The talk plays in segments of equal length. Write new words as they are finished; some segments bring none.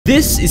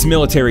This is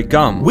military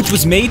gum, which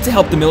was made to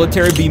help the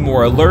military be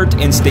more alert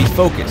and stay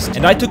focused,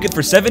 and I took it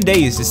for 7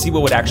 days to see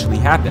what would actually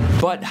happen.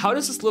 But how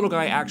does this little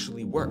guy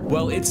actually work?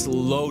 Well, it's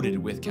loaded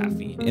with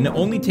caffeine, and it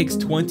only takes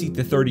 20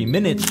 to 30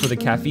 minutes for the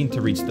caffeine to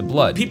reach the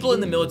blood. People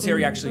in the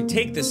military actually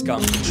take this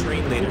gum to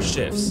train later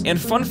shifts. And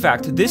fun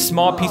fact, this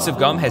small piece of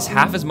gum has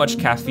half as much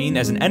caffeine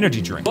as an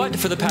energy drink. But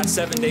for the past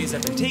 7 days,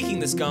 I've been taking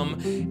this gum,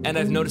 and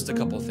I've noticed a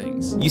couple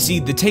things. You see,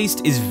 the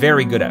taste is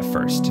very good at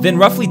first. Then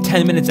roughly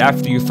 10 minutes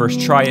after you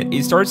first try it,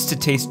 it starts to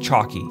taste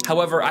chalky.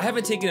 However, I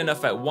haven't taken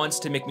enough at once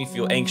to make me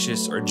feel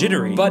anxious or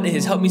jittery, but it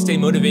has helped me stay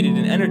motivated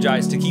and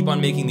energized to keep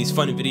on making these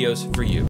fun videos for you.